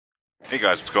Hey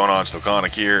guys, what's going on? It's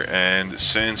Dokkan here, and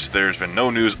since there's been no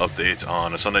news updates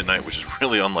on a Sunday night, which is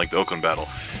really unlike the Dokkan Battle,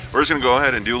 we're just going to go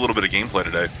ahead and do a little bit of gameplay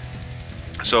today.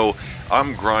 So,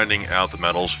 I'm grinding out the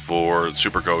medals for the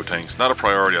Super Gotenks. Not a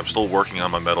priority, I'm still working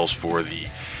on my medals for the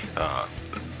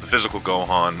physical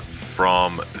Gohan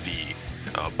from the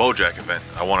Bojack event.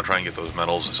 I want to try and get those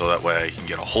medals so that way I can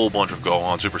get a whole bunch of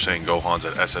Gohan, Super Saiyan Gohans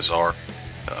at SSR.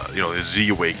 The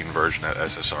Z-Awaken version at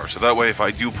SSR. So that way, if I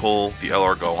do pull the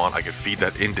LR Gohan, I can feed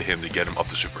that into him to get him up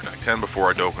to Super Attack 10 before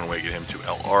I Dokkan Awaken him to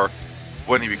LR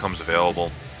when he becomes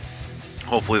available.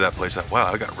 Hopefully that plays out.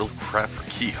 Wow, I got really crap for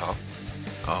Ki,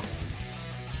 huh?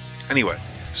 Anyway,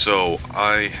 so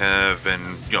I have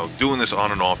been, doing this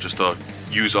on and off just to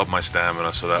use up my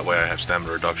stamina, so that way I have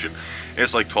stamina reduction.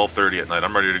 It's like 12:30 at night.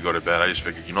 I'm ready to go to bed. I just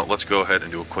figured, let's go ahead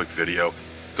and do a quick video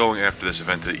going after this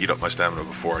event to eat up my stamina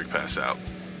before I pass out.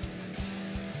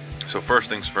 So first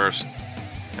things first,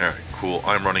 alright, cool,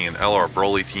 I'm running an LR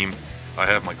Broly team. I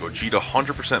have my Gogeta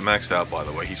 100% maxed out, by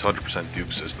the way, he's 100%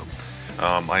 dupe system.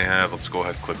 I have, let's go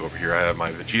ahead and click over here, I have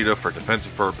my Vegeta for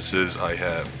defensive purposes, I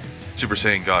have Super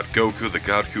Saiyan God Goku, the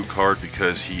Goku card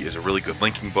because he is a really good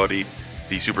linking buddy,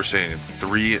 the Super Saiyan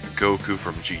 3 Goku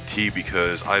from GT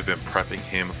because I've been prepping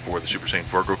him for the Super Saiyan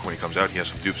 4 Goku when he comes out, he has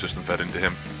some dupe system fed into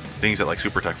him. Things at like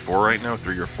Super Tech 4 right now,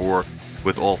 3 or 4,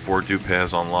 with all 4 dupe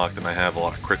paths unlocked, and I have a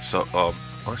lot of crits.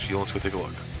 Actually, let's go take a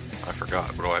look. I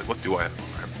forgot. What do I have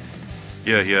on him?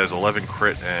 Yeah, he has 11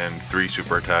 crit and 3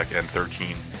 super attack and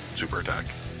 13 super attack.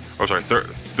 Oh, sorry,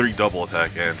 3 double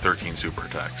attack and 13 super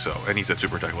attack. So, and he's at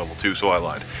super attack level 2, so I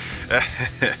lied.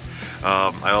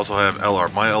 I also have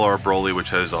my LR Broly, which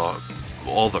has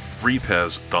all the free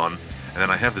paths done. And then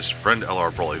I have this friend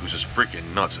LR Broly who's just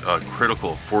freaking nuts,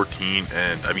 critical of 14,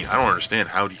 and I mean, I don't understand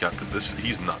how he got to this,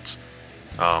 he's nuts.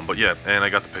 But yeah, and I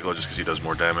got the Piccolo just because he does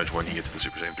more damage when he gets the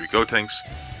Super Saiyan 3 Gotenks.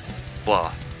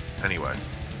 Blah. Anyway.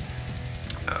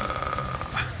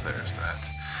 There's that.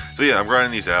 So yeah, I'm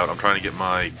grinding these out, I'm trying to get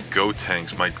my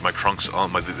Gotenks, my Trunks,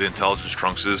 the Intelligence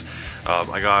Trunkses,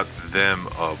 I got them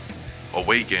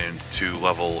awakened to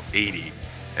level 80.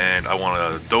 And I want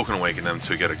to Dokkan Awaken them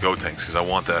to get a Gotenks because I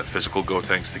want that physical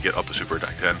Gotenks to get up to Super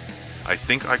Attack 10. I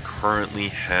think I currently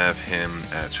have him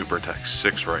at Super Attack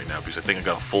 6 right now because I think I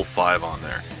got a full 5 on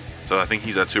there. So I think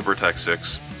he's at Super Attack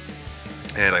 6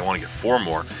 and I want to get 4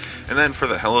 more. And then for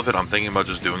the hell of it, I'm thinking about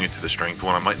just doing it to the Strength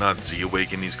one. I might not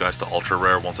Z-Awaken these guys to Ultra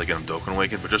Rare once I get them Dokkan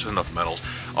Awakened, but just enough medals.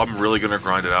 I'm really going to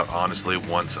grind it out, honestly,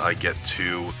 once I get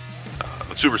to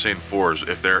the Super Saiyan 4s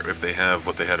if they have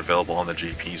what they had available on the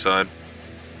GP side,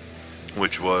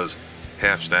 which was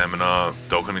half stamina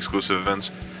Dokkan exclusive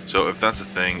events. So if that's a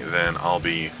thing, then I'll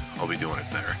be doing it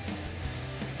there.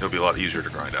 It'll be a lot easier to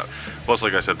grind out. Plus,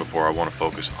 like I said before, I want to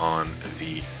focus on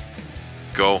the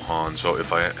Gohan. So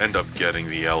if I end up getting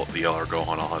the LR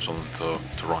Gohan, I'll have something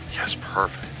to run. Yes,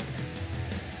 perfect.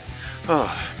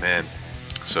 Oh man.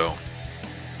 So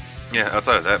yeah,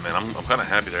 outside of that, man, I'm kind of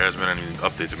happy there hasn't been any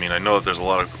updates. I mean, I know that there's a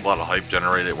lot of hype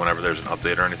generated whenever there's an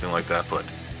update or anything like that, but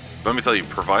let me tell you,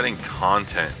 providing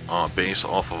content based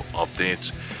off of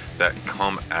updates that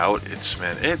come out, it's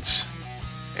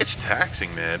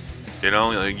taxing, man.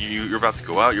 You're about to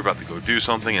go out, you're about to go do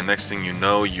something, and next thing you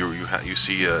know, you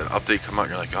see an update come out,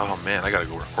 and you're like, oh man, I gotta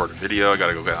go record a video, I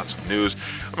gotta go get out some news.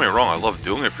 I mean, wrong, I love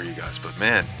doing it for you guys, but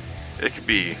man, it could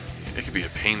be a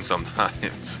pain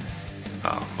sometimes.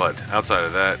 But outside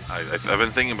of that, I've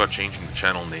been thinking about changing the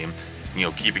channel name.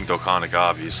 Keeping Dokkanic,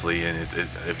 obviously, and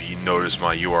if you notice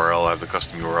my URL, I have the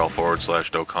custom URL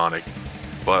 /Dokkanic.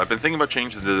 But I've been thinking about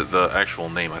changing the actual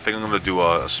name. I think I'm going to do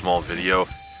a small video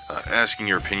asking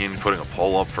your opinion, putting a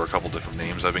poll up for a couple different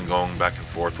names I've been going back and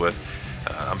forth with.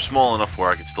 I'm small enough where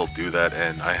I can still do that,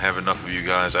 and I have enough of you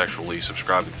guys actually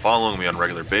subscribed and following me on a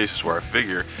regular basis where I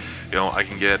figure, I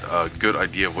can get a good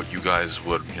idea of what you guys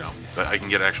would, I can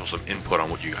get some input on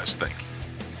what you guys think.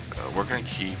 We're going to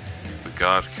keep the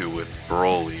Goku with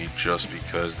Broly just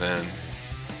because then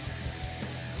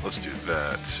let's do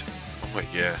that. Oh wait,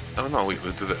 yeah. No, wait,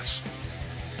 let's do this.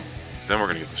 Then we're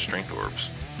gonna get the Strength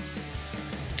Orbs.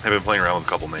 I've been playing around with a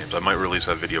couple names. I might release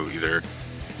that video either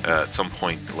at some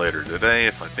point later today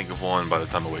if I think of one by the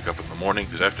time I wake up in the morning,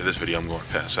 because after this video I'm going to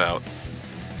pass out.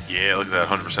 Yeah, look at that,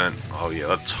 100%. Oh yeah,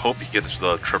 let's hope he gets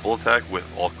the triple attack with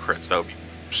all crits. That would be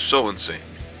so insane.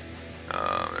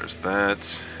 There's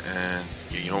that, and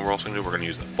you know what we're also going to do? We're going to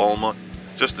use the Bulma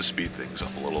just to speed things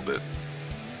up a little bit.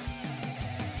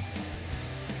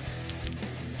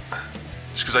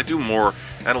 Just because I do more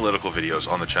analytical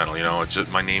videos on the channel, it's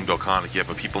just my name Dokkan, yeah,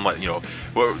 but people might,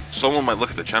 someone might look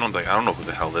at the channel and be like, I don't know who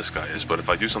the hell this guy is, but if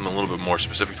I do something a little bit more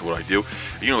specific to what I do,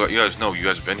 you guys know, you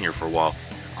guys have been here for a while,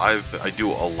 I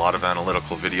do a lot of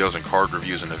analytical videos and card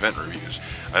reviews and event reviews.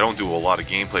 I don't do a lot of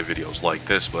gameplay videos like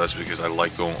this, but that's because I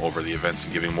like going over the events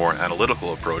and giving more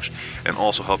analytical approach, and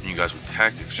also helping you guys with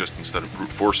tactics, just instead of brute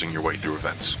forcing your way through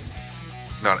events.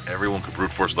 Not everyone could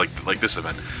brute force like this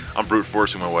event. I'm brute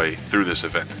forcing my way through this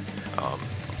event,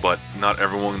 but not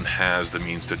everyone has the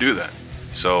means to do that.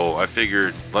 So I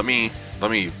figured, let me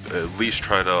at least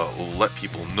try to let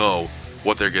people know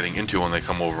what they're getting into when they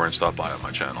come over and stop by on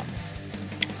my channel.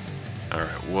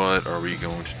 Alright, what are we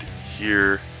going to do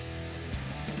here?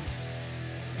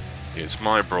 It's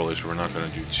my Broly, so we're not going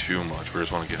to do too much. We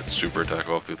just want to get super attack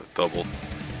off through the double.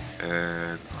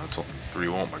 And that's only 3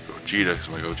 won't my Gogeta, because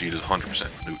my Gogeta is 100%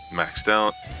 maxed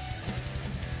out.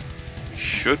 We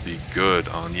should be good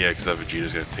on, yeah, because that Vegeta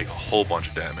is going to take a whole bunch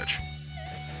of damage.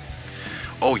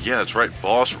 Oh yeah, that's right,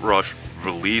 Boss Rush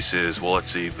releases, well, let's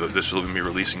see, this will be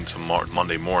releasing tomorrow,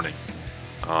 Monday morning.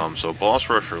 So Boss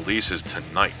Rush releases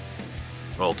tonight.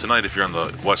 Well, tonight if you're on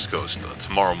the West Coast,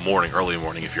 tomorrow morning, early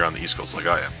morning if you're on the East Coast like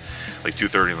I am, like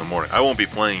 2:30 in the morning. I won't be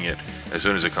playing it as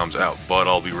soon as it comes out, but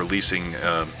I'll be releasing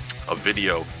a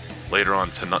video later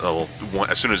on tonight,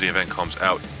 as soon as the event comes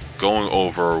out, going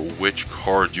over which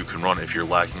cards you can run if you're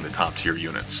lacking the top tier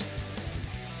units.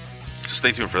 So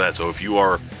stay tuned for that. So if you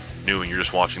are new and you're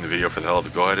just watching the video for the hell of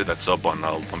it, go ahead and hit that sub button.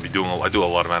 I do a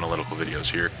lot of analytical videos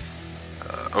here.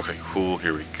 Okay, cool.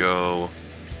 Here we go.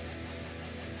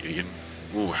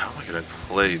 Ooh, how am I gonna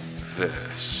play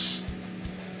this?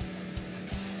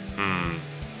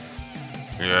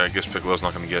 Yeah, I guess Piccolo's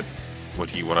not gonna get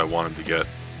what I want him to get.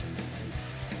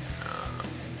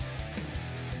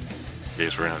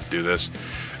 Guess we're gonna have to do this.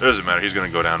 It doesn't matter. He's gonna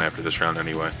go down after this round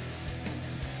anyway.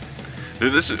 I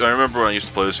remember when I used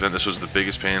to play this event. This was the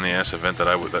biggest pain in the ass event that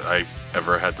I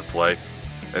ever had to play,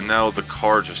 and now the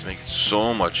cards just make it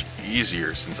so much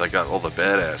easier since I got all the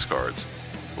badass cards.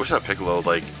 Wish that Piccolo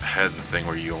like had the thing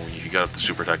where you got up to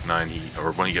Super Attack 9,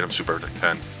 or when you get him Super Attack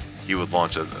 10, he would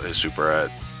launch his Super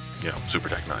at, Super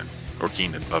Attack 9 or Key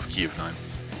of 9.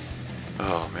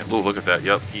 Oh man, look at that.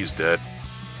 Yep, he's dead.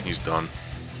 He's done.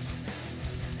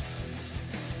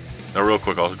 Now real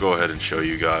quick, I'll go ahead and show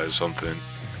you guys something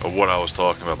of what I was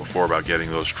talking about before about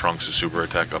getting those Trunks to Super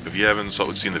Attack up. If you haven't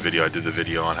seen the video, I did the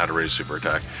video on how to raise Super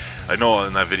Attack. I know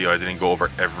in that video I didn't go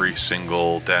over every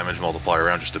single damage multiplier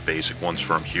around, just the basic ones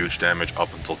from huge damage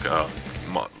up until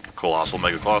Colossal,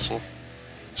 Mega Colossal.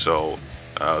 So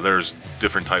there's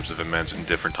different types of immense and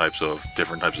different types of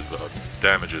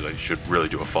damages. I should really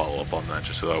do a follow-up on that,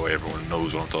 just so that way everyone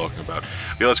knows what I'm talking about.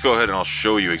 Yeah, let's go ahead and I'll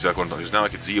show you exactly what I'm talking about. Now I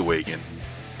can Z Awaken,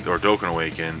 or Dokkan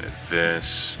Awaken,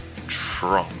 this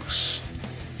Trunks.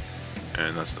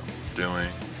 And that's what we're doing.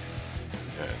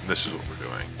 And this is what we're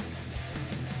doing.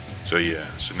 So yeah,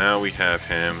 so now we have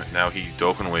him. Now he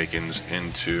Dokkan Awakens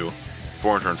into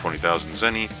 420,000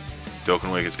 Zenny. Dokkan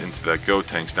Awakens into that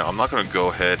Gotenks. Now I'm not going to go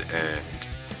ahead and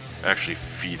actually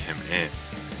feed him in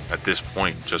at this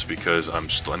point, just because I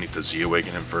need to Z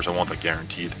Awaken him first. I want that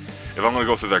guaranteed. If I'm going to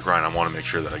go through that grind, I want to make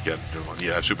sure that I get,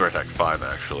 yeah, I have Super Attack 5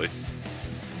 actually.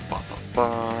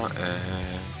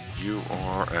 And you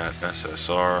are at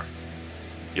SSR.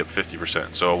 Yep,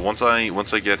 50%. So once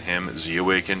I get him Z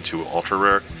Awakened to Ultra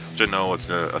Rare, which I know it's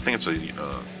I think it's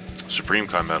a Supreme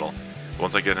Kind Metal.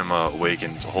 Once I get him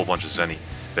awakened, it's a whole bunch of Zenny.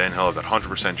 Then he'll have that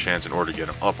 100% chance in order to get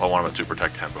him up. I want him at Super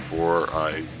Attack 10 before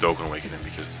I Dokkan Awaken him,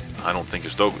 because I don't think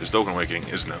his Dokkan Awakening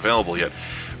isn't available yet,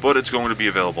 but it's going to be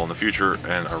available in the future,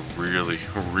 and I really,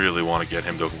 really want to get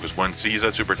him Dokkan, because when he's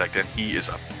at Super Attack 10, he is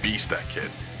a beast, that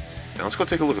kid. And let's go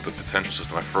take a look at the potential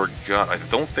system. I forgot. I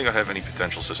don't think I have any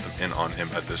potential system in on him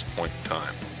at this point in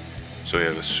time. So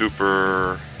yeah, the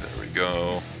super. There we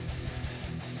go.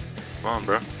 Come on,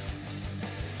 bro.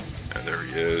 Yeah, there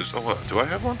he is. Oh, do I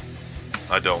have one?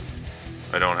 I don't.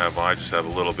 I don't have one. I just have a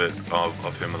little bit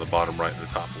of him on the bottom right and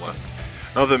the top left.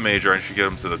 Nothing major. I should get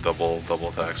him to the double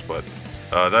attacks, but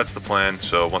that's the plan.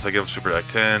 So once I get him Super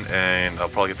Attack 10, and I'll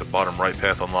probably get the bottom right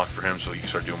path unlocked for him, so he can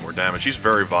start doing more damage. He's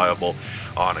very viable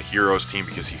on a Heroes team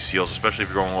because he seals, especially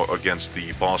if you're going against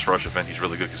the Boss Rush event. He's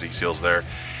really good because he seals there,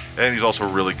 and he's also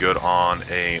really good on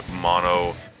a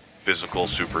mono physical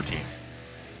super team,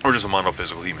 or just a mono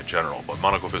physical team in general. But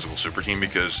mono physical super team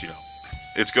because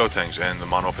it's Gotenks, and the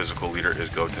mono physical leader is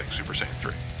Gotenks Super Saiyan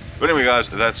 3. But anyway, guys,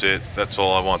 that's it. That's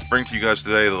all I want to bring to you guys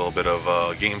today. A little bit of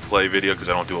a gameplay video, because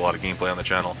I don't do a lot of gameplay on the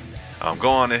channel. Go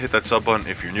on and hit that sub button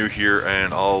if you're new here,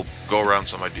 and I'll go around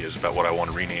some ideas about what I want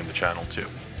to rename the channel to.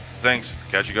 Thanks,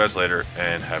 catch you guys later,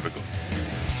 and have a good one.